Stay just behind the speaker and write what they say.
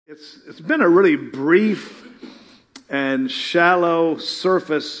It's been a really brief and shallow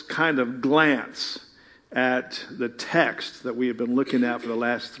surface kind of glance at the text that we have been looking at for the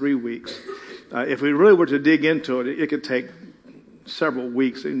last 3 weeks. If we really were to dig into it, it could take several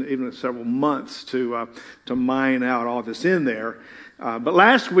weeks, even several months to mine out all this in there. But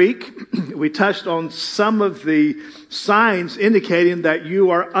last week, we touched on some of the signs indicating that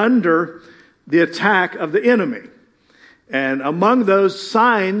you are under the attack of the enemy. And among those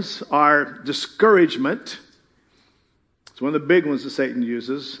signs are discouragement. It's one of the big ones that Satan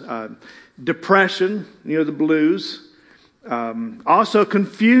uses. Depression, the blues. Also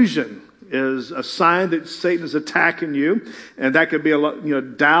confusion is a sign that Satan is attacking you. And that could be a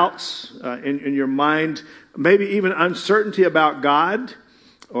lot, doubts in your mind. Maybe even uncertainty about God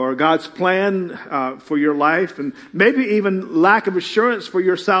or God's plan for your life. And maybe even lack of assurance for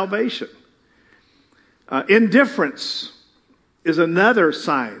your salvation. Indifference is another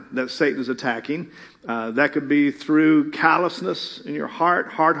sign that Satan is attacking. That could be through callousness in your heart,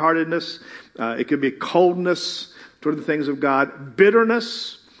 hard-heartedness. It could be coldness toward the things of God,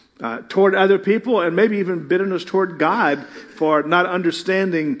 bitterness toward other people, and maybe even bitterness toward God for not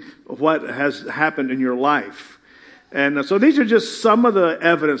understanding what has happened in your life. And so these are just some of the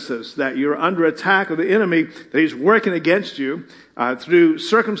evidences that you're under attack of the enemy, that he's working against you through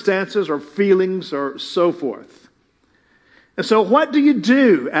circumstances or feelings or so forth. And so what do you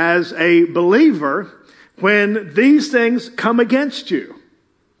do as a believer when these things come against you?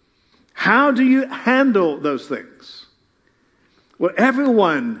 How do you handle those things? Well,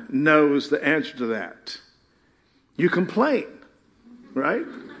 everyone knows the answer to that. You complain, right?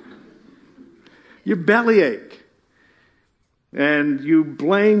 You bellyache. And you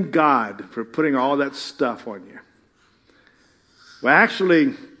blame God for putting all that stuff on you. Well,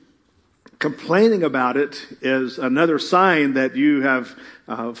 actually, complaining about it is another sign that you have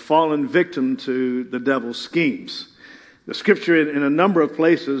fallen victim to the devil's schemes. The scripture in a number of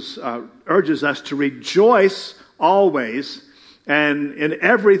places urges us to rejoice always and in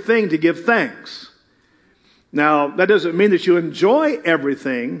everything to give thanks. Now, that doesn't mean that you enjoy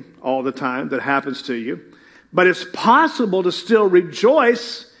everything all the time that happens to you, but it's possible to still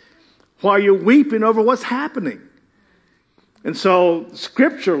rejoice while you're weeping over what's happening. And so,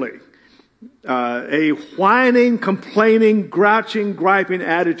 scripturally, a whining, complaining, grouching, griping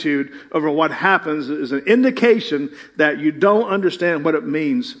attitude over what happens is an indication that you don't understand what it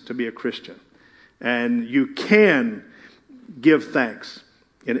means to be a Christian. And you can give thanks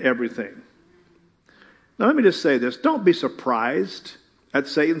in everything. Now let me just say this. Don't be surprised at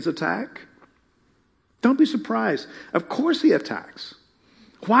Satan's attack. Don't be surprised. Of course he attacks.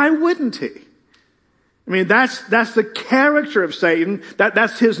 Why wouldn't he? I mean, that's the character of Satan.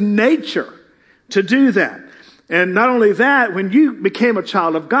 That's his nature to do that. And not only that, when you became a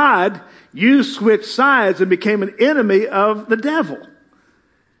child of God, you switched sides and became an enemy of the devil.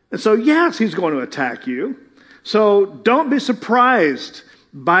 And so, yes, he's going to attack you. So don't be surprised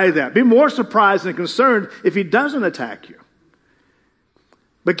by that. Be more surprised and concerned if he doesn't attack you.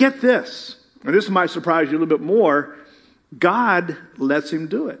 But get this, and this might surprise you a little bit more, God lets him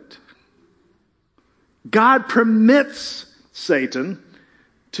do it. God permits Satan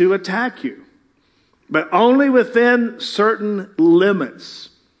to attack you. But only within certain limits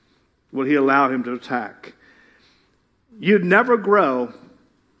will he allow him to attack. You'd never grow,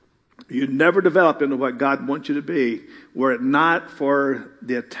 you'd never develop into what God wants you to be were it not for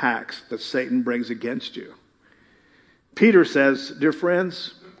the attacks that Satan brings against you. Peter says, dear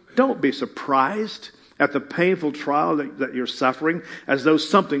friends, don't be surprised at the painful trial that you're suffering as though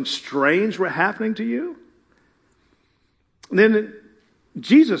something strange were happening to you. And then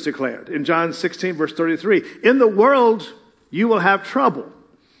Jesus declared in John 16, verse 33, in the world you will have trouble,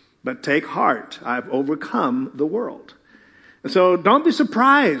 but take heart, I've overcome the world. And so don't be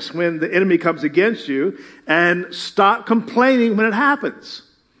surprised when the enemy comes against you, and stop complaining when it happens.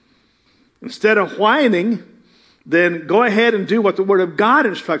 Instead of whining, then go ahead and do what the Word of God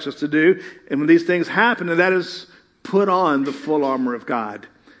instructs us to do. And when these things happen, and that is put on the full armor of God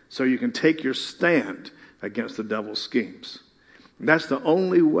so you can take your stand against the devil's schemes. That's the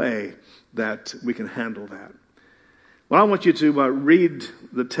only way that we can handle that. Well, I want you to read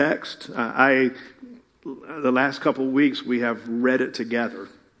the text. The last couple of weeks, we have read it together.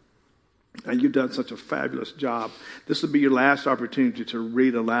 And you've done such a fabulous job. This will be your last opportunity to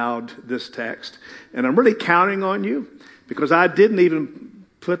read aloud this text. And I'm really counting on you because I didn't even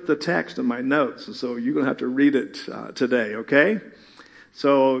put the text in my notes. And so you're going to have to read it today, okay?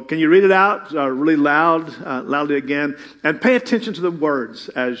 So can you read it out really loudly again? And pay attention to the words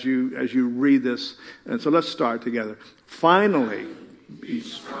as you read this. And so let's start together. Finally, Be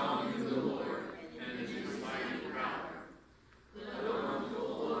strong in the Lord.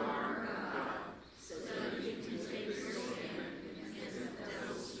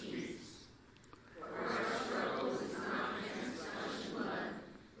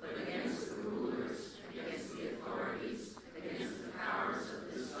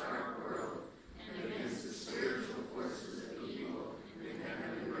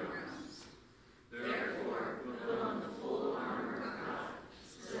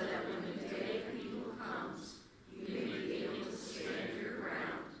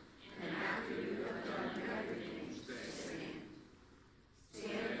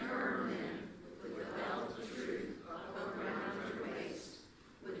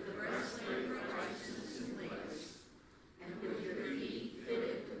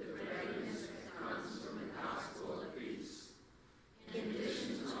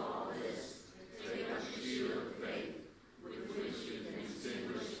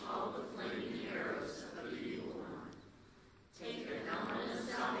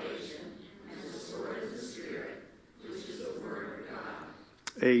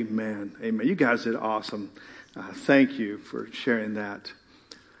 Amen. Amen. You guys did awesome. Thank you for sharing that.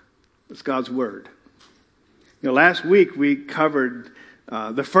 It's God's Word. Last week we covered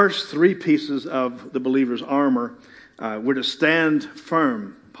the first three pieces of the believer's armor. We're to stand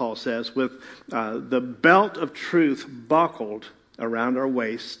firm, Paul says, with the belt of truth buckled around our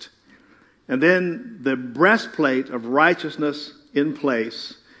waist, and then the breastplate of righteousness in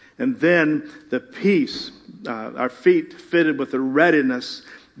place, and then the peace, our feet fitted with the readiness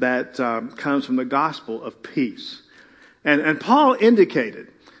that comes from the gospel of peace. And Paul indicated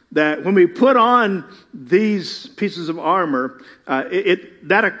that when we put on these pieces of armor,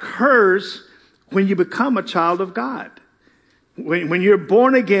 that occurs when you become a child of God. When you're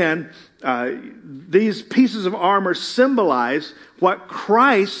born again, these pieces of armor symbolize what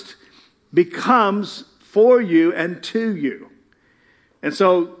Christ becomes for you and to you. And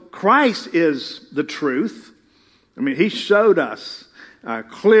so Christ is the truth. I mean, he showed us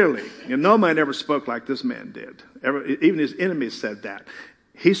clearly. No man ever spoke like this man did. Even his enemies said that.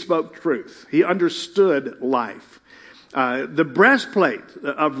 He spoke truth. He understood life. The breastplate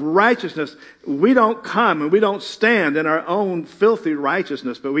of righteousness, we don't come and we don't stand in our own filthy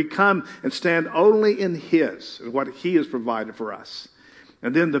righteousness, but we come and stand only in his, what he has provided for us.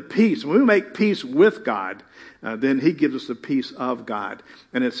 And then the peace. When we make peace with God, then he gives us the peace of God.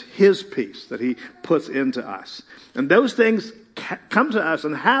 And it's his peace that he puts into us. And those things come to us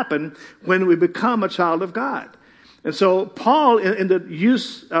and happen when we become a child of God. And so Paul, in the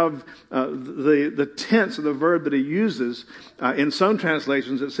use of the tense of the verb that he uses, in some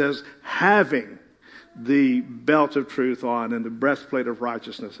translations it says, having the belt of truth on and the breastplate of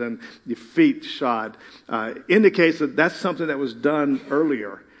righteousness and the feet shod, indicates that that's something that was done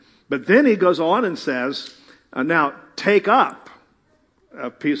earlier. But then he goes on and says, now take up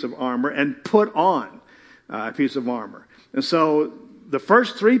a piece of armor and put on a piece of armor. And so the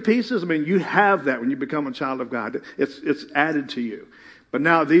first three pieces, I mean, you have that when you become a child of God. It's added to you. But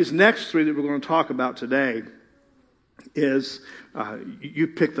now these next three that we're going to talk about today is you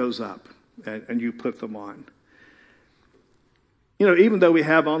pick those up and you put them on. Even though we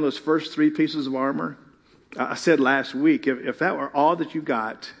have on those first three pieces of armor, I said last week, if that were all that you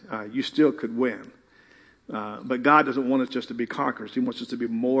got, you still could win. But God doesn't want us just to be conquerors. He wants us to be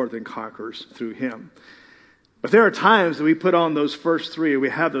more than conquerors through him. But there are times that we put on those first three, or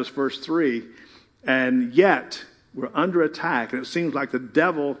we have those first three, and yet we're under attack, and it seems like the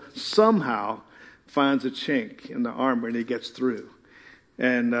devil somehow finds a chink in the armor and he gets through.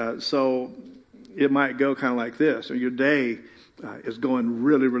 And so it might go kind of like this. Or your day is going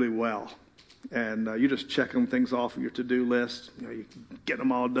really, really well. And you're just checking things off of your to-do list. You get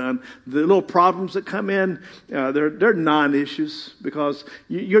them all done. The little problems that come in, they're non-issues because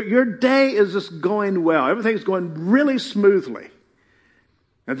your day is just going well. Everything's going really smoothly.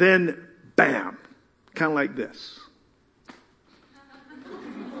 And then, bam, kind of like this.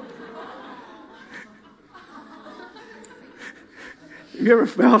 You ever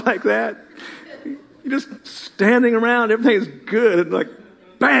felt like that? You're just standing around, everything's good, and like,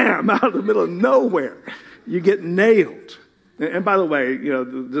 bam, out of the middle of nowhere, you get nailed. And by the way,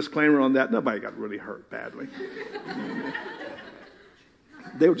 the disclaimer on that, nobody got really hurt badly.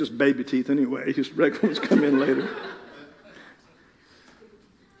 They were just baby teeth anyway, just regular ones come in later.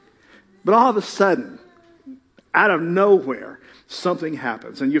 But all of a sudden, out of nowhere, something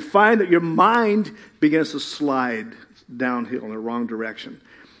happens. And you find that your mind begins to slide downhill in the wrong direction.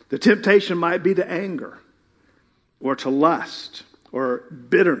 The temptation might be to anger or to lust or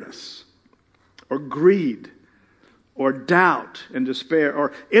bitterness or greed or doubt and despair,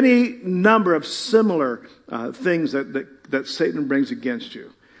 or any number of similar things that Satan brings against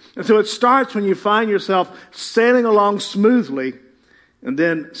you. And so it starts when you find yourself sailing along smoothly, and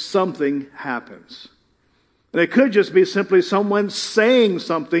then something happens. And it could just be simply someone saying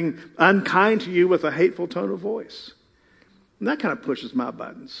something unkind to you with a hateful tone of voice. And that kind of pushes my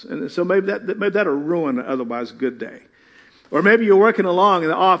buttons. And so maybe that'll ruin an otherwise good day. Or maybe you're working along in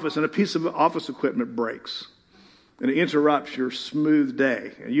the office and a piece of office equipment breaks. And it interrupts your smooth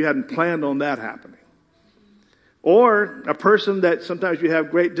day. And you hadn't planned on that happening. Or a person that sometimes you have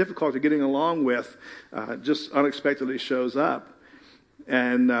great difficulty getting along with just unexpectedly shows up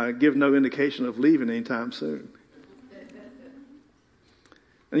and give no indication of leaving anytime soon.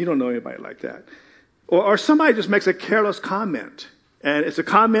 And you don't know anybody like that. Or somebody just makes a careless comment. And it's a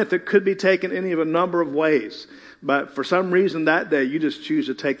comment that could be taken any of a number of ways. But for some reason that day, you just choose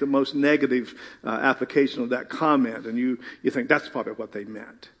to take the most negative application of that comment. And you think that's probably what they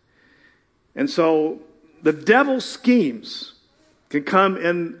meant. And so the devil's schemes can come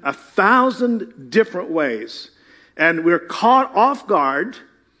in 1,000 different ways. And we're caught off guard.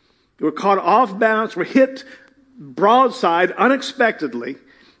 We're caught off balance. We're hit broadside unexpectedly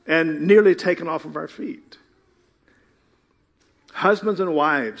and nearly taken off of our feet. Husbands and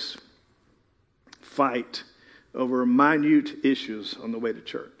wives fight over minute issues on the way to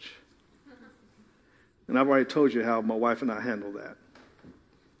church. And I've already told you how my wife and I handle that.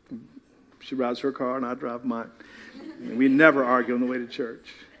 She rides her car and I drive mine. And we never argue on the way to church.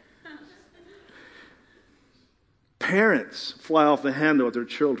 Parents fly off the handle with their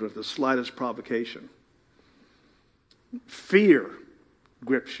children at the slightest provocation. Fear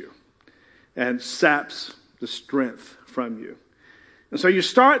grips you and saps the strength from you. And so you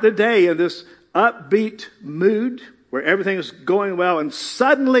start the day in this upbeat mood where everything is going well, and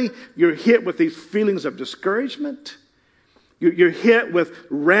suddenly you're hit with these feelings of discouragement. You're hit with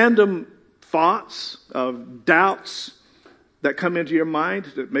random thoughts of doubts that come into your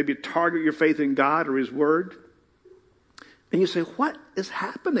mind that maybe target your faith in God or His Word. And you say, what is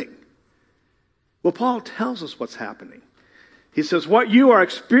happening? Well, Paul tells us what's happening. He says, what you are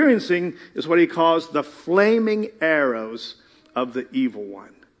experiencing is what he calls the flaming arrows of the evil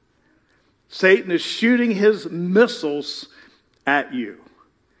one. Satan is shooting his missiles at you.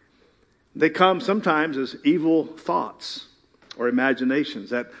 They come sometimes as evil thoughts or imaginations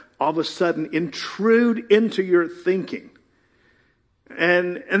that all of a sudden intrude into your thinking.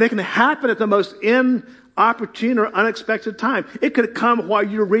 And they can happen at the most inopportune or unexpected time. It could come while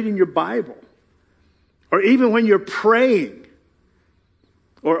you're reading your Bible, or even when you're praying,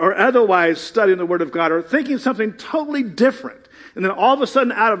 or otherwise studying the Word of God, or thinking something totally different. And then all of a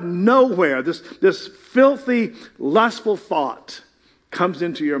sudden, out of nowhere, this filthy, lustful thought comes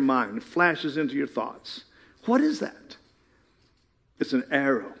into your mind, flashes into your thoughts. What is that? It's an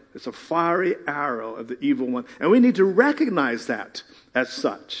arrow. It's a fiery arrow of the evil one. And we need to recognize that as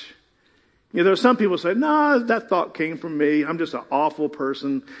such. You know, there are some people who say, no, that thought came from me. I'm just an awful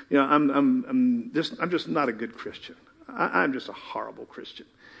person. You know, I'm just not a good Christian. I'm just a horrible Christian.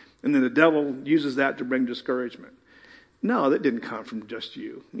 And then the devil uses that to bring discouragement. No, that didn't come from just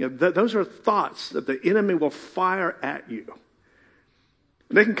you. You know, those are thoughts that the enemy will fire at you.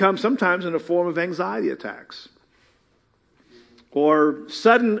 And they can come sometimes in the form of anxiety attacks, or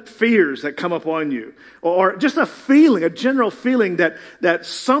sudden fears that come upon you, or just a feeling, a general feeling that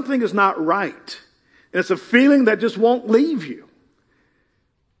something is not right. And it's a feeling that just won't leave you.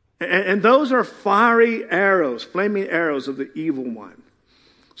 And those are fiery arrows, flaming arrows of the evil one.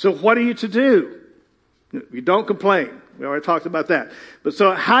 So what are you to do? You don't complain. We already talked about that. But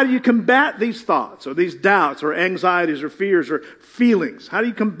so how do you combat these thoughts or these doubts or anxieties or fears or feelings? How do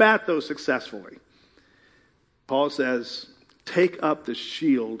you combat those successfully? Paul says, take up the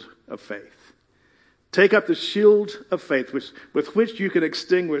shield of faith. Take up the shield of faith with which you can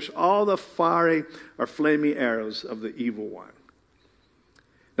extinguish all the fiery or flaming arrows of the evil one.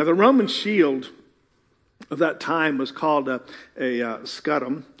 Now, the Roman shield of that time was called a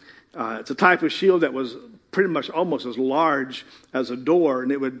scutum. It's a type of shield that was pretty much almost as large as a door,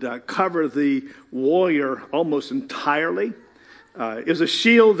 and it would cover the warrior almost entirely. It was a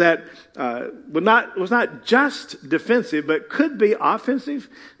shield that was not just defensive, but could be offensive.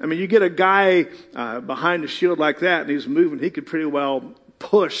 I mean, you get a guy behind a shield like that, and he's moving. He could pretty well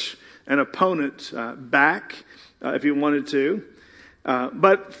push an opponent back if he wanted to.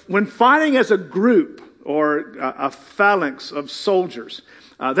 But when fighting as a group or a phalanx of soldiers,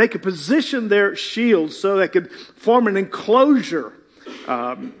 they could position their shields so they could form an enclosure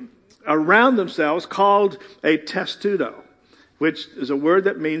around themselves called a testudo, which is a word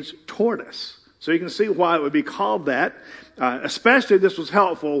that means tortoise. So you can see why it would be called that. Especially this was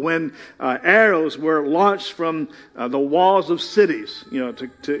helpful when arrows were launched from the walls of cities.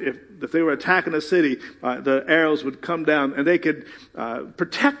 If they were attacking a city, the arrows would come down and they could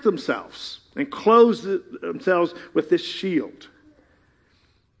protect themselves and clothe themselves with this shield.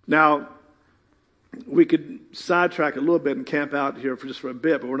 Now, we could sidetrack a little bit and camp out here for a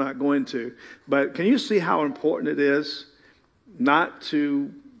bit, but we're not going to. But can you see how important it is not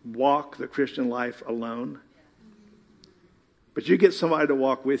to walk the Christian life alone? But you get somebody to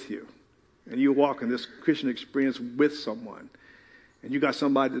walk with you, and you walk in this Christian experience with someone, and you got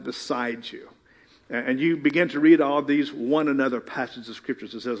somebody beside you. And you begin to read all these one another passages of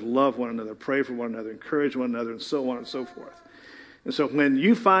scriptures that says love one another, pray for one another, encourage one another, and so on and so forth. And so when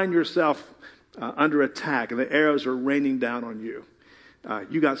you find yourself under attack and the arrows are raining down on you,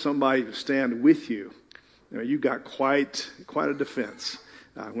 you got somebody to stand with you. You got quite a defense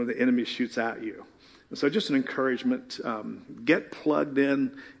when the enemy shoots at you. And so just an encouragement, get plugged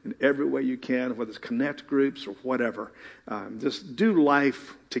in every way you can, whether it's connect groups or whatever. Just do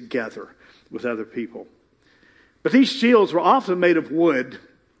life together with other people. But these shields were often made of wood,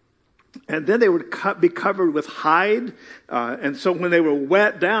 and then they would be covered with hide. And so when they were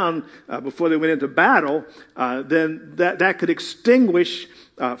wet down before they went into battle, then that could extinguish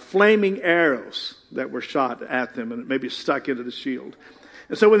flaming arrows that were shot at them and maybe stuck into the shield.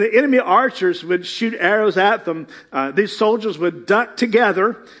 And so when the enemy archers would shoot arrows at them, these soldiers would duck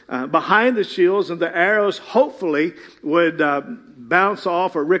together behind the shields, and the arrows hopefully would bounce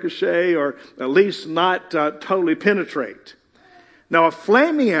off or ricochet or at least not totally penetrate. Now, a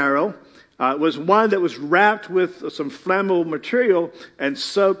flaming arrow was one that was wrapped with some flammable material and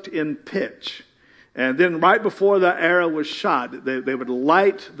soaked in pitch. And then right before the arrow was shot, they would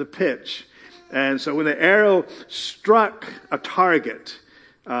light the pitch. And so when the arrow struck a target,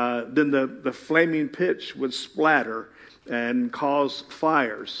 then the flaming pitch would splatter and cause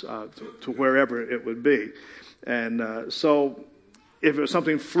fires to wherever it would be. And so if it was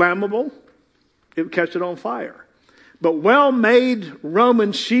something flammable, it would catch it on fire. But well-made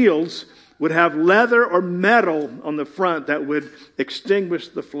Roman shields would have leather or metal on the front that would extinguish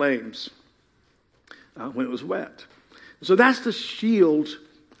the flames when it was wet. So that's the shield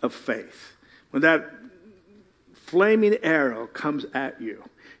of faith. When that flaming arrow comes at you,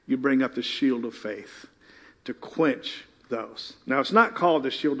 you bring up the shield of faith to quench those. Now, it's not called the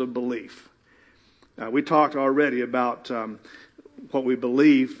shield of belief. We talked already about what we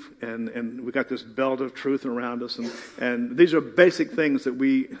believe, and we got this belt of truth around us, and these are basic things that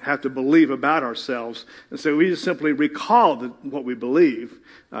we have to believe about ourselves. And so we just simply recall what we believe.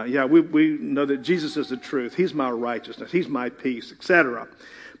 We know that Jesus is the truth. He's my righteousness. He's my peace, etc.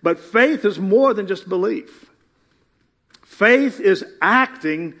 But faith is more than just belief. Faith is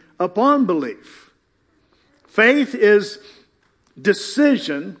acting upon belief. Faith is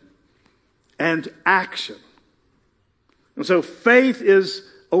decision and action. And so faith is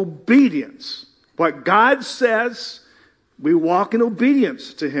obedience. What God says, we walk in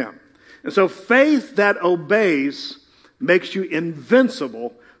obedience to Him. And so faith that obeys makes you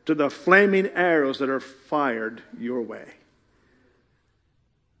invincible to the flaming arrows that are fired your way.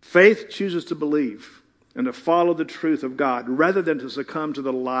 Faith chooses to believe and to follow the truth of God rather than to succumb to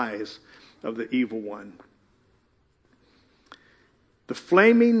the lies of the evil one. The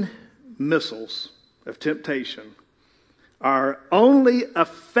flaming missiles of temptation are only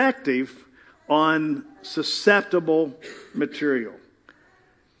effective on susceptible material.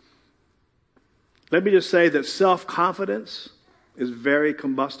 Let me just say that self-confidence is very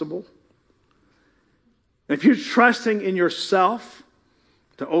combustible. And if you're trusting in yourself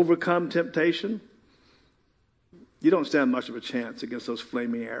to overcome temptation, you don't stand much of a chance against those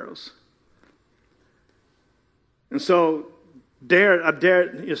flaming arrows. And so, I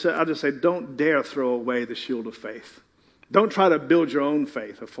just say, don't dare throw away the shield of faith. Don't try to build your own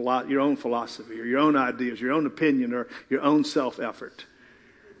faith, your own philosophy, or your own ideas, your own opinion, or your own self-effort.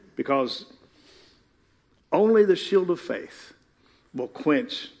 Because only the shield of faith will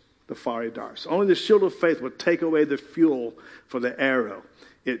quench the fiery darts. Only the shield of faith will take away the fuel for the arrow.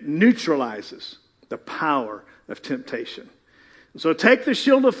 It neutralizes the power of temptation. So take the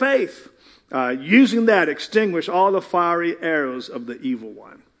shield of faith. Using that, extinguish all the fiery arrows of the evil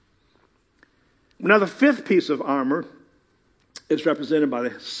one. Now, the fifth piece of armor is represented by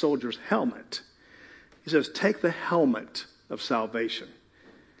the soldier's helmet. He says, take the helmet of salvation.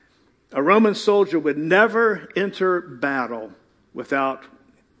 A Roman soldier would never enter battle without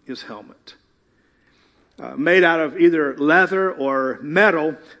his helmet. Made out of either leather or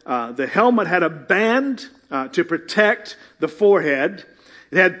metal, the helmet had a band to protect the forehead.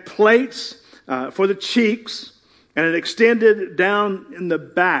 It had plates for the cheeks, and it extended down in the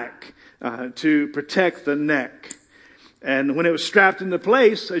back to protect the neck. And when it was strapped into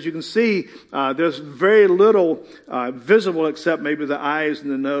place, as you can see, there's very little visible except maybe the eyes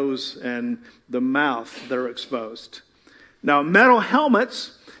and the nose and the mouth that are exposed. Now, metal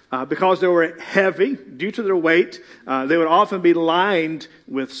helmets, because they were heavy, due to their weight, they would often be lined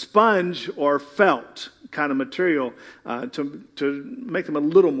with sponge or felt kind of material to make them a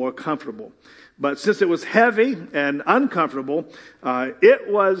little more comfortable. But since it was heavy and uncomfortable, it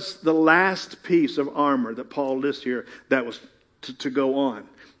was the last piece of armor that Paul lists here that was to go on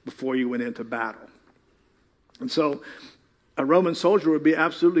before you went into battle. And so a Roman soldier would be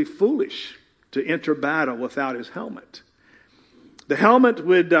absolutely foolish to enter battle without his helmet. The helmet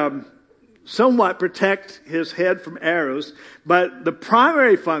would somewhat protect his head from arrows, but the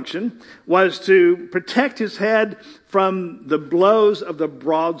primary function was to protect his head from the blows of the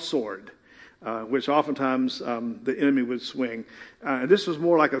broadsword, which oftentimes the enemy would swing. This was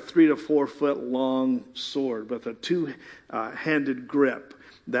more like a 3 to 4 foot long sword with a two-handed grip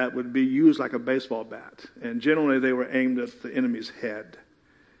that would be used like a baseball bat. And generally they were aimed at the enemy's head.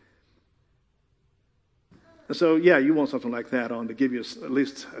 And so, yeah, you want something like that on to give you at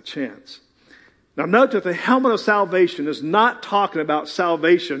least a chance. Now note that the helmet of salvation is not talking about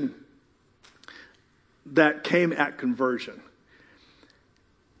salvation that came at conversion.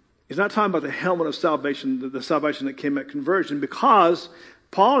 He's not talking about the helmet of salvation, the salvation that came at conversion, because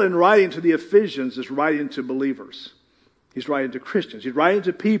Paul, in writing to the Ephesians, is writing to believers. He's writing to Christians. He's writing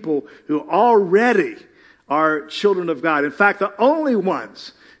to people who already are children of God. In fact, the only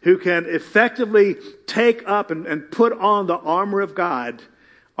ones who can effectively take up and put on the armor of God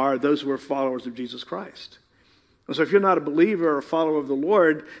are those who are followers of Jesus Christ. And so if you're not a believer or a follower of the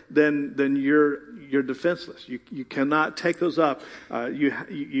Lord, then you're defenseless. You cannot take those up.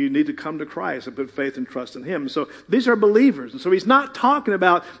 You need to come to Christ and put faith and trust in Him. So these are believers. And so he's not talking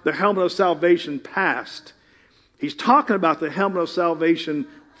about the helmet of salvation past. He's talking about the helmet of salvation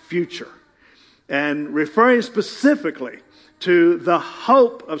future. And referring specifically to the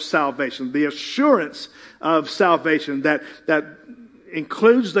hope of salvation, the assurance of salvation that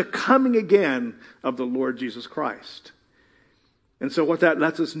includes the coming again of the Lord Jesus Christ. And so what that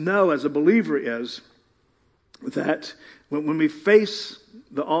lets us know as a believer is that when we face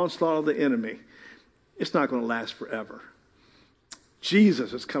the onslaught of the enemy, it's not going to last forever.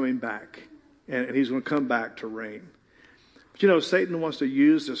 Jesus is coming back, and He's going to come back to reign. But you know, Satan wants to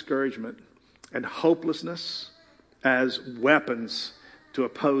use discouragement and hopelessness as weapons to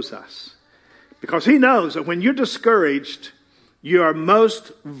oppose us. Because he knows that when you're discouraged, you are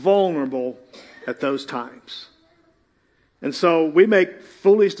most vulnerable at those times. And so we make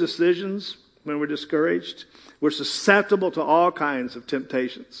foolish decisions when we're discouraged. We're susceptible to all kinds of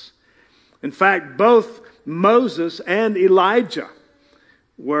temptations. In fact, both Moses and Elijah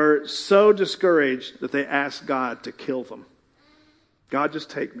were so discouraged that they asked God to kill them. God, just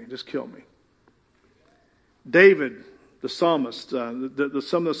take me, just kill me. David, the psalmist, some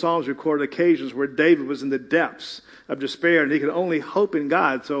of the Psalms recorded occasions where David was in the depths of despair and he could only hope in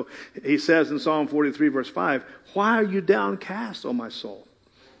God. So he says in Psalm 43 verse 5, "Why are you downcast, O my soul?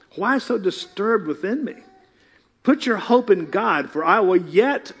 Why so disturbed within me? Put your hope in God, for I will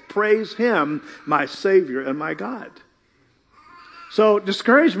yet praise Him, my Savior and my God." So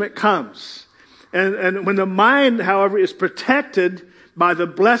discouragement comes. And when the mind, however, is protected by the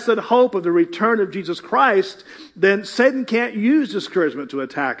blessed hope of the return of Jesus Christ, then Satan can't use discouragement to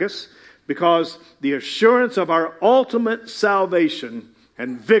attack us, because the assurance of our ultimate salvation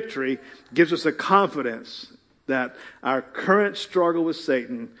and victory gives us a confidence that our current struggle with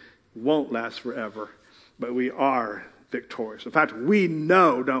Satan won't last forever, but we are victorious. In fact, we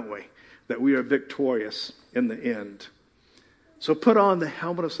know, don't we, that we are victorious in the end. So put on the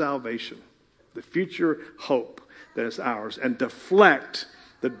helmet of salvation, the future hope that is ours, and deflect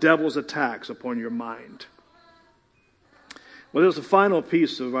the devil's attacks upon your mind. Well, there's a final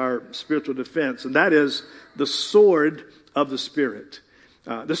piece of our spiritual defense, and that is the sword of the Spirit.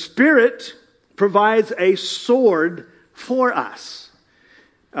 The Spirit provides a sword for us.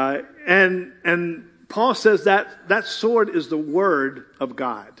 And Paul says that sword is the Word of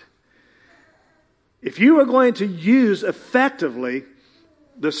God. If you are going to use effectively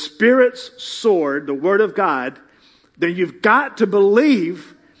the Spirit's sword, the Word of God, then you've got to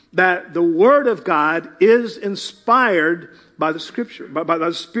believe that the Word of God is inspired by the Scripture, by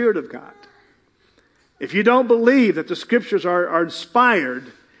the Spirit of God. If you don't believe that the Scriptures are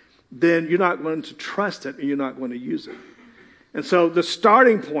inspired, then you're not going to trust it and you're not going to use it. And so the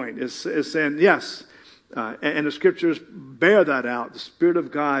starting point is saying, yes, And the scriptures bear that out. The Spirit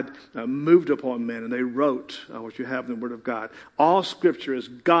of God moved upon men, and they wrote what you have in the Word of God. All scripture is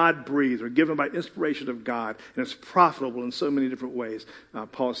God-breathed or given by inspiration of God, and it's profitable in so many different ways,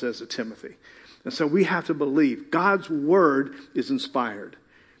 Paul says to Timothy. And so we have to believe God's Word is inspired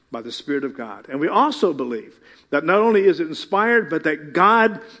by the Spirit of God. And we also believe that not only is it inspired, but that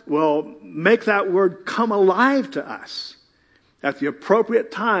God will make that Word come alive to us at the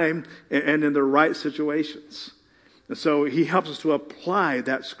appropriate time and in the right situations. And so he helps us to apply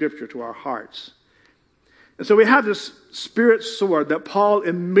that scripture to our hearts. And so we have this Spirit sword that Paul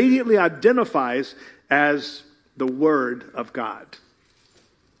immediately identifies as the Word of God.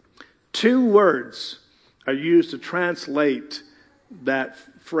 2 words are used to translate that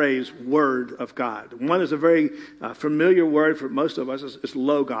phrase, Word of God. One is a very familiar word for most of us. It's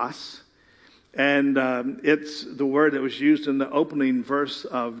logos. And it's the word that was used in the opening verse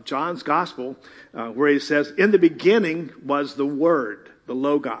of John's Gospel, where he says, in the beginning was the Word, the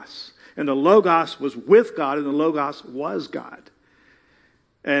Logos. And the Logos was with God, and the Logos was God.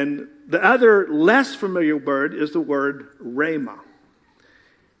 And the other less familiar word is the word rhema.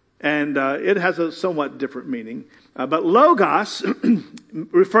 And it has a somewhat different meaning. But Logos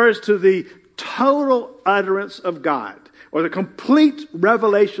refers to the total utterance of God, or the complete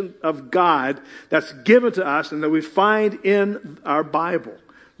revelation of God that's given to us and that we find in our Bible.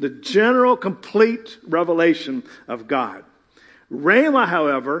 The general, complete revelation of God. Rhema,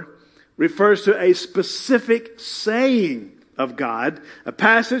 however, refers to a specific saying of God, a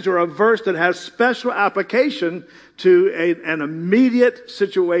passage or a verse that has special application to an immediate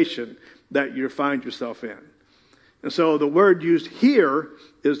situation that you find yourself in. And so the word used here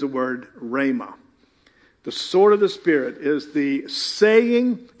is the word rhema. The sword of the Spirit is the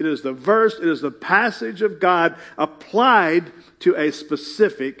saying, it is the verse, it is the passage of God applied to a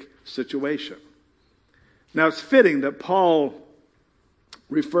specific situation. Now it's fitting that Paul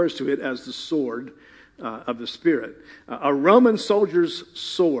refers to it as the sword of the Spirit. A Roman soldier's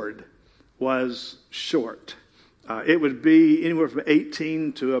sword was short. It would be anywhere from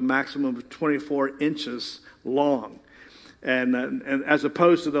 18 to a maximum of 24 inches long. And as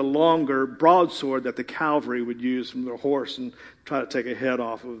opposed to the longer broadsword that the cavalry would use from their horse and try to take a head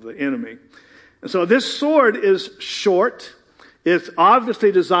off of the enemy. And so this sword is short. It's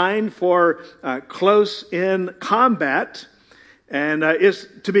obviously designed for close-in combat, and is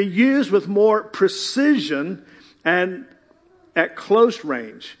to be used with more precision and at close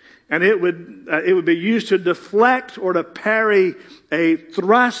range. And it would be used to deflect or to parry a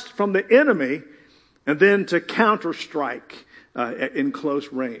thrust from the enemy, and then to counter-strike in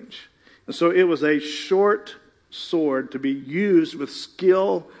close range. And so it was a short sword to be used with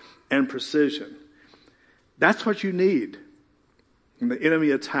skill and precision. That's what you need when the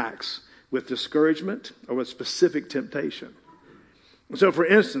enemy attacks with discouragement or with specific temptation. So for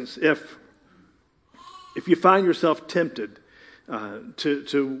instance, if you find yourself tempted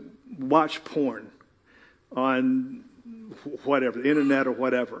to watch porn on whatever, the internet or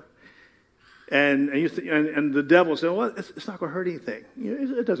whatever, and the devil says, well, it's not going to hurt anything.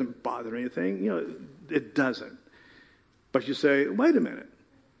 It doesn't bother anything. It doesn't. But you say, wait a minute.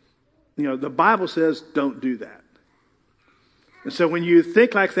 The Bible says don't do that. And so when you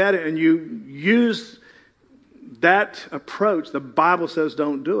think like that and you use that approach, the Bible says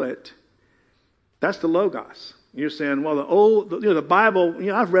don't do it, that's the Logos. You're saying, well, the Bible,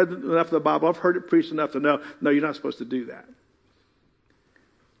 I've read enough of the Bible, I've heard it preached enough to know, no, you're not supposed to do that.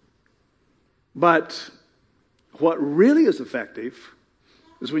 But what really is effective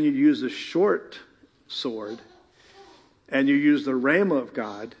is when you use the short sword and you use the rhema of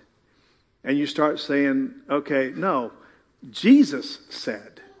God and you start saying, okay, no, Jesus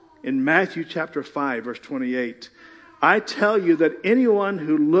said in Matthew chapter 5, verse 28, I tell you that anyone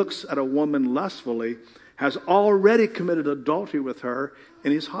who looks at a woman lustfully has already committed adultery with her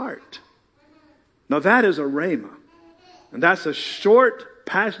in his heart. Now that is a rhema. And that's a short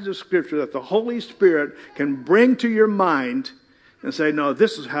passage of Scripture that the Holy Spirit can bring to your mind and say, no,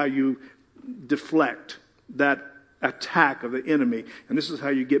 this is how you deflect that attack of the enemy, and this is how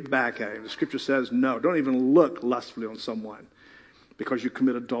you get back at him. The Scripture says, no, don't even look lustfully on someone because you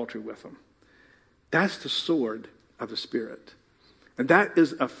commit adultery with them. That's the sword of the Spirit. And that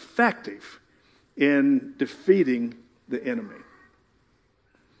is effective in defeating the enemy.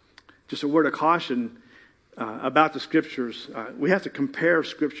 Just a word of caution about the Scriptures. We have to compare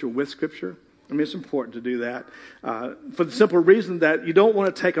Scripture with Scripture. I mean, it's important to do that for the simple reason that you don't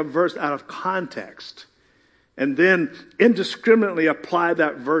want to take a verse out of context and then indiscriminately apply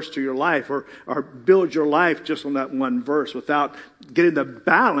that verse to your life or build your life just on that one verse without getting the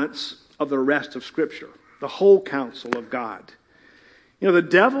balance of the rest of Scripture. the whole counsel of God. You know, the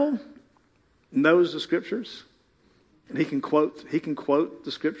devil knows the Scriptures, and he can quote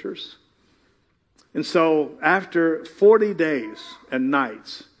the Scriptures. And so after 40 days and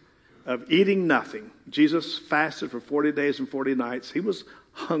nights of eating nothing, Jesus fasted for 40 days and 40 nights. He was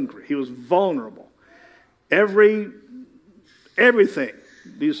hungry. He was vulnerable. Everything,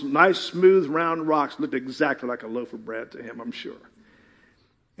 these nice, smooth, round rocks looked exactly like a loaf of bread to him, I'm sure.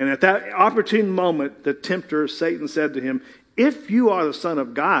 And at that opportune moment, the tempter, Satan, said to him, if you are the Son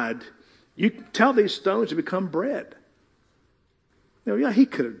of God, you tell these stones to become bread. You know, yeah, he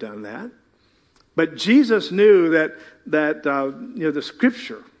could have done that. But Jesus knew that the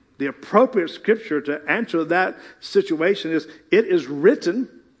Scripture, the appropriate Scripture to answer that situation is, it is written,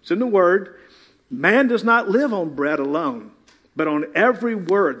 it's in the Word, man does not live on bread alone, but on every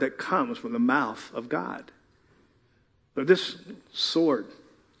word that comes from the mouth of God. But this sword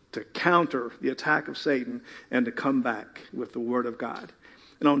to counter the attack of Satan and to come back with the Word of God.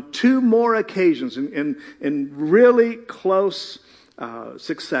 And on two more occasions in really close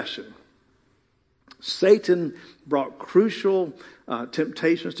succession, Satan brought crucial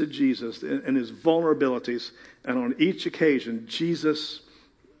temptations to Jesus and his vulnerabilities. And on each occasion, Jesus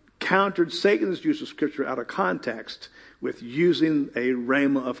countered Satan's use of Scripture out of context with using a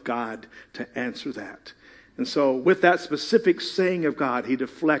rhema of God to answer that. And so with that specific saying of God, he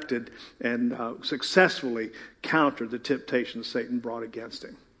deflected and successfully countered the temptations Satan brought against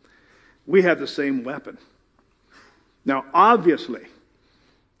him. We have the same weapon. Now, obviously,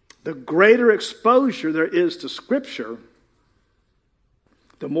 the greater exposure there is to Scripture,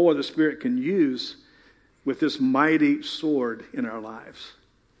 the more the Spirit can use with this mighty sword in our lives.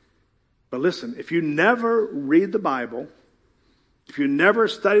 But listen, if you never read the Bible, if you never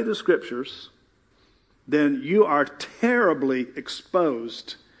study the Scriptures, then you are terribly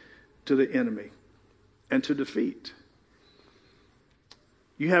exposed to the enemy and to defeat.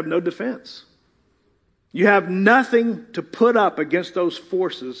 You have no defense. You have nothing to put up against those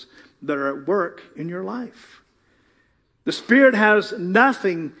forces that are at work in your life. The Spirit has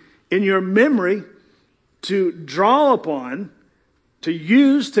nothing in your memory to draw upon, to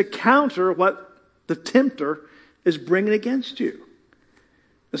use to counter what the tempter is bringing against you.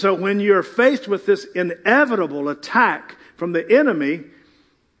 And so when you're faced with this inevitable attack from the enemy,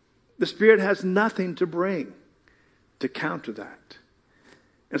 the Spirit has nothing to bring to counter that.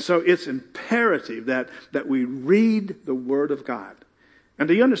 And so it's imperative that we read the Word of God. And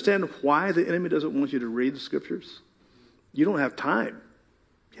do you understand why the enemy doesn't want you to read the Scriptures? You don't have time.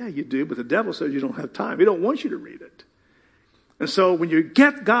 Yeah, you do, but the devil says you don't have time. He don't want you to read it. And so when you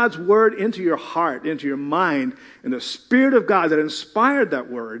get God's Word into your heart, into your mind, and the Spirit of God that inspired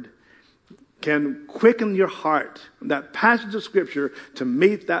that Word can quicken your heart, that passage of Scripture, to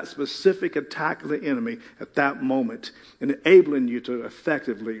meet that specific attack of the enemy at that moment, enabling you to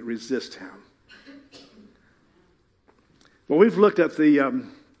effectively resist him. Well, we've looked at the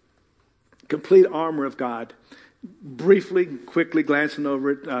complete armor of God, briefly, quickly glancing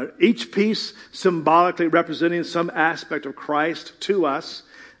over it. Each piece symbolically representing some aspect of Christ to us.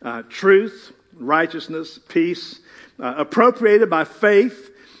 Truth, righteousness, peace, appropriated by faith,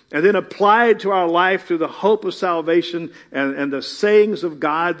 and then applied to our life through the hope of salvation and the sayings of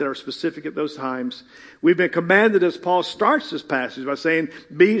God that are specific at those times. We've been commanded, as Paul starts this passage, by saying,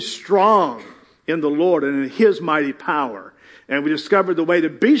 be strong in the Lord and in His mighty power. And we discovered the way to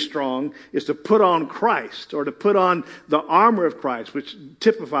be strong is to put on Christ, or to put on the armor of Christ, which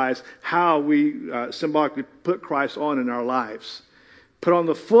typifies how we symbolically put Christ on in our lives. Put on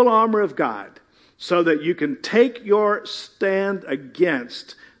the full armor of God so that you can take your stand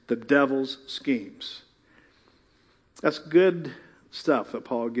against the devil's schemes. That's good stuff that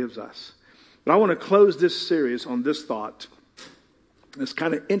Paul gives us. But I want to close this series on this thought. It's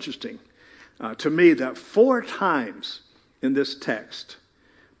kind of interesting to me that 4 times in this text,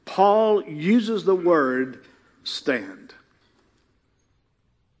 Paul uses the word stand.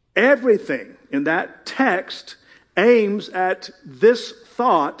 Everything in that text aims at this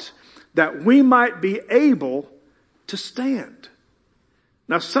thought that we might be able to stand.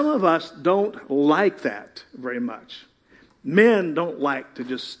 Now, some of us don't like that very much. Men don't like to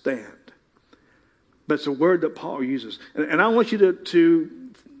just stand. But it's a word that Paul uses. And I want you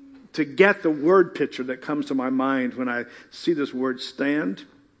to get the word picture that comes to my mind when I see this word stand.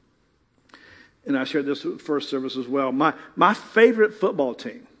 And I shared this with first service as well. My favorite football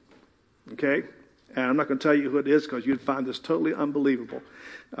team, okay? And I'm not going to tell you who it is because you'd find this totally unbelievable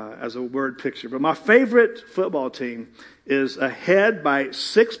as a word picture. But my favorite football team is ahead by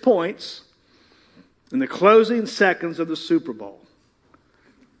 6 points in the closing seconds of the Super Bowl.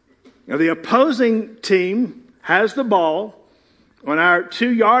 Now, the opposing team has the ball on our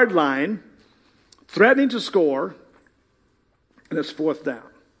 2-yard line, threatening to score, and it's 4th down.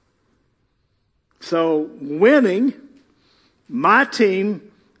 So winning, my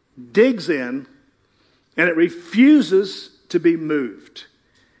team digs in, and it refuses to be moved.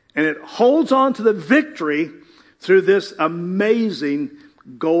 And it holds on to the victory through this amazing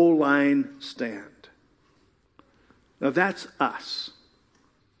goal line stand. Now that's us.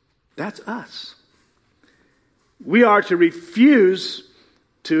 That's us. We are to refuse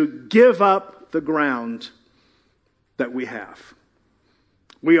to give up the ground that we have.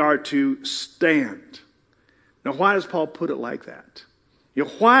 We are to stand. Now, why does Paul put it like that?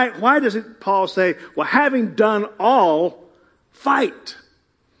 Why does Paul say, well, having done all, fight?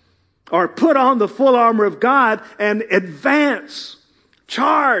 Or put on the full armor of God and advance,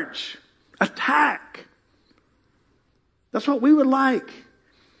 charge, attack. That's what we would like.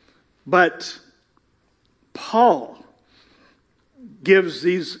 But Paul gives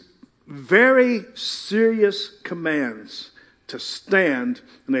these very serious commands to stand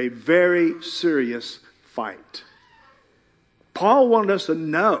in a very serious fight. Paul wanted us to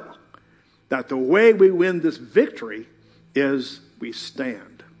know that the way we win this victory is we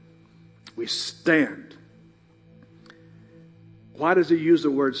stand. We stand. Why does he use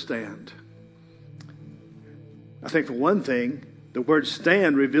the word stand? I think for one thing, the word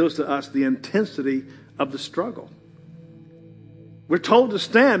stand reveals to us the intensity of the struggle. We're told to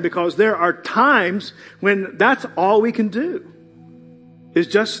stand because there are times when that's all we can do is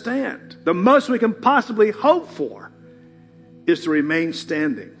just stand. The most we can possibly hope for is to remain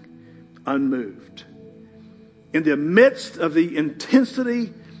standing, unmoved. In the midst of the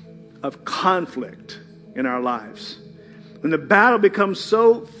intensity of conflict in our lives, when the battle becomes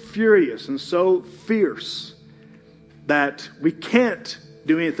so furious and so fierce that we can't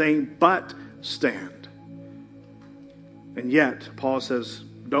do anything but stand. And yet, Paul says,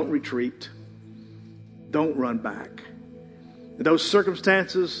 don't retreat. Don't run back. And those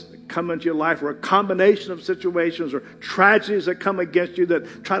circumstances that come into your life, or a combination of situations or tragedies that come against you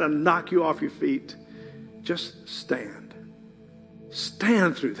that try to knock you off your feet, just stand.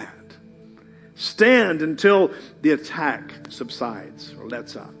 Stand through that. Stand until the attack subsides or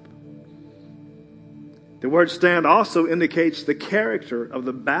lets up. The word stand also indicates the character of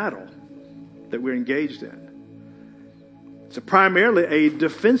the battle that we're engaged in. It's primarily a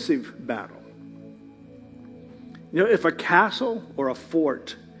defensive battle. You know, if a castle or a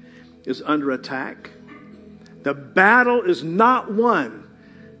fort is under attack, the battle is not won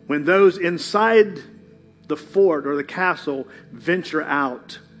when those inside the fort or the castle venture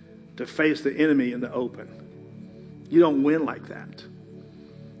out to face the enemy in the open. You don't win like that.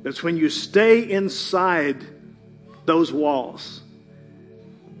 It's when you stay inside those walls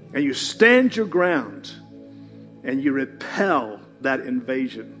and you stand your ground and you repel that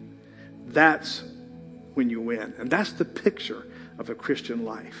invasion. That's when you win. And that's the picture of a Christian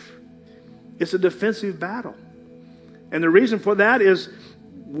life. It's a defensive battle. And the reason for that is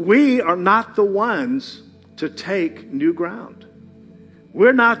we are not the ones to take new ground.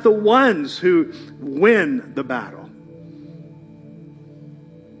 We're not the ones who win the battle.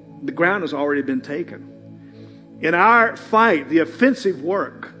 The ground has already been taken. In our fight, the offensive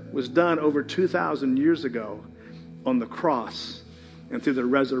work was done over 2,000 years ago on the cross and through the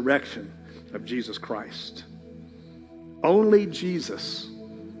resurrection of Jesus Christ. Only Jesus,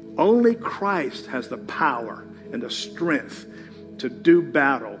 only Christ has the power and the strength to do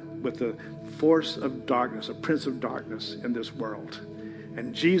battle with the force of darkness, a prince of darkness in this world.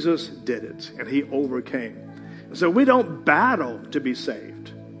 And Jesus did it, and he overcame. So we don't battle to be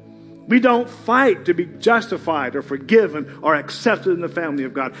saved. We don't fight to be justified or forgiven or accepted in the family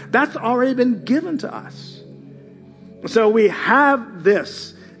of God. That's already been given to us. So we have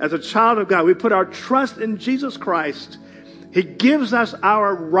this as a child of God. We put our trust in Jesus Christ. He gives us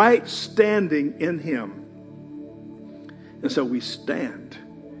our right standing in him. And so we stand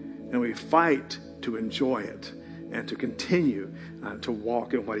and we fight to enjoy it and to continue to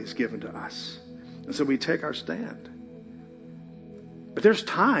walk in what he's given to us. And so we take our stand. But there's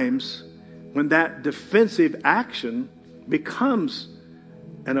times when that defensive action becomes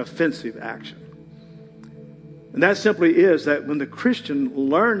an offensive action. And that simply is that when the Christian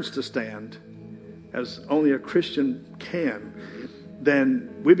learns to stand, as only a Christian can,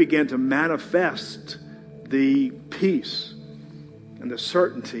 then we begin to manifest the peace and the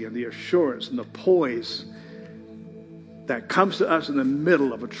certainty and the assurance and the poise that comes to us in the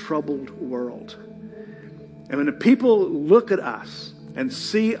middle of a troubled world. And when the people look at us and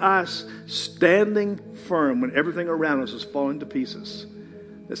see us standing firm when everything around us is falling to pieces,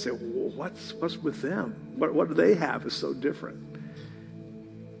 They say, well, what's with them? What do they have is so different?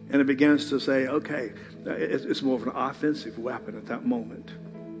 And it begins to say, okay, it's more of an offensive weapon at that moment.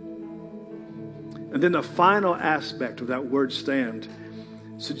 And then the final aspect of that word stand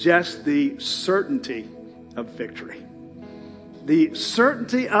suggests the certainty of victory. The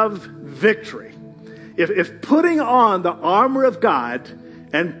certainty of victory. If putting on the armor of God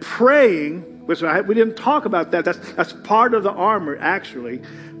and praying, which we didn't talk about that, that's part of the armor actually.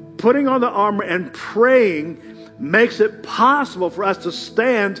 Putting on the armor and praying makes it possible for us to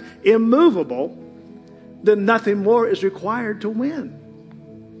stand immovable, then nothing more is required to win.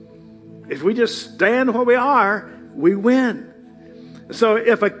 If we just stand where we are, we win. So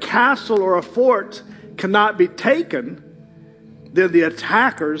if a castle or a fort cannot be taken, then the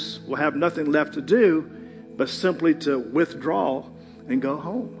attackers will have nothing left to do but simply to withdraw and go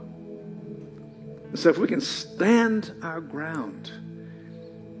home. So if we can stand our ground,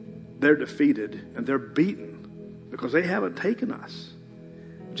 they're defeated and they're beaten because they haven't taken us.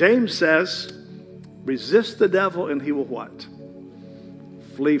 James says, resist the devil and he will what?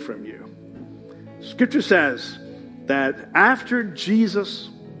 Flee from you. Scripture says that after Jesus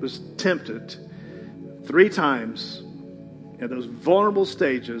was tempted 3 times in those vulnerable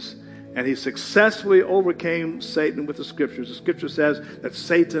stages, and he successfully overcame Satan with the scriptures, the scripture says that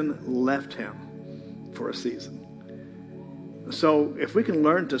Satan left him for a season. So if we can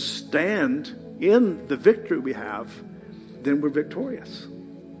learn to stand in the victory we have, then we're victorious.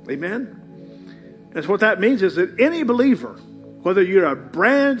 Amen? And so what that means is that any believer, whether you're a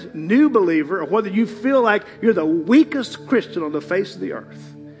brand new believer or whether you feel like you're the weakest Christian on the face of the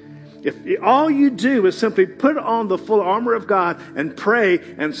earth, if all you do is simply put on the full armor of God and pray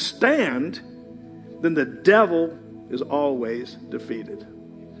and stand, then the devil is always defeated.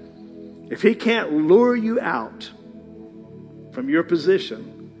 If he can't lure you out from your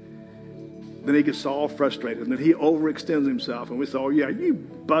position, then he gets all frustrated and then he overextends himself. And we say, oh yeah, you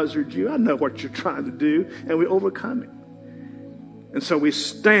buzzard you. I know what you're trying to do. And we overcome him. And so we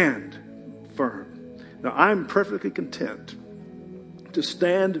stand firm. Now I'm perfectly content to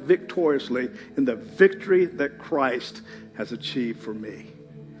stand victoriously in the victory that Christ has achieved for me.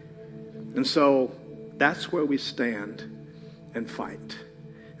 And so that's where we stand and fight.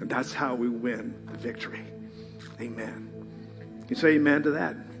 And that's how we win the victory. Amen. Can you say amen to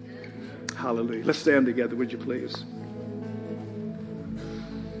that? Hallelujah. Let's stand together, would you please?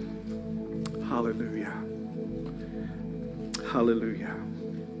 Hallelujah. Hallelujah.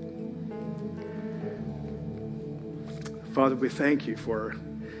 Father, we thank you for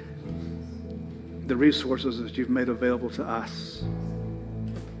the resources that you've made available to us.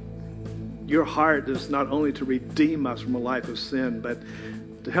 Your heart is not only to redeem us from a life of sin, but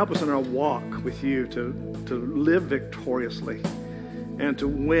to help us in our walk with you, to live victoriously and to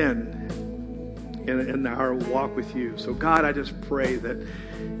win in our walk with you. So God, I just pray that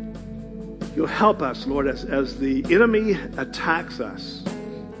you'll help us, Lord, as the enemy attacks us,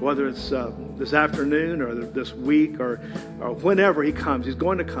 whether it's this afternoon or this week or whenever he comes. He's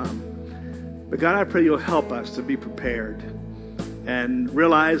going to come. But God, I pray you'll help us to be prepared and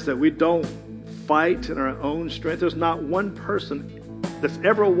realize that we don't fight in our own strength. There's not one person that's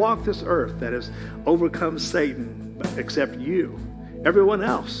ever walked this earth that has overcome Satan except you. Everyone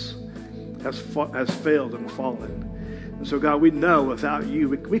else has failed and fallen. And so, God, we know without you,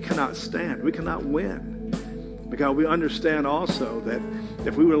 we cannot stand. We cannot win. But, God, we understand also that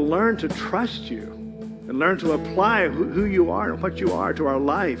if we will learn to trust you and learn to apply who you are and what you are to our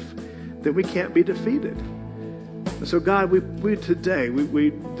life, then we can't be defeated. And so, God, we today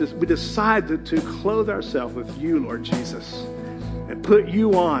decide to clothe ourselves with you, Lord Jesus, and put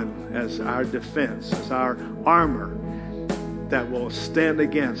you on as our defense, as our armor that will stand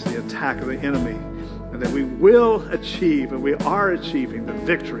against the attack of the enemy, and that we will achieve, and we are achieving, the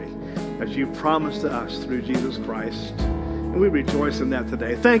victory as you promised to us through Jesus Christ. And we rejoice in that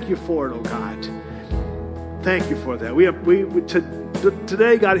today. Thank you for it, oh God. Thank you for that.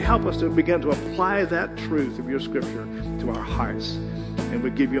 Today, God, help us to begin to apply that truth of your scripture to our hearts. And we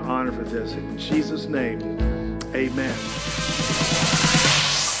give you honor for this. In Jesus' name, amen.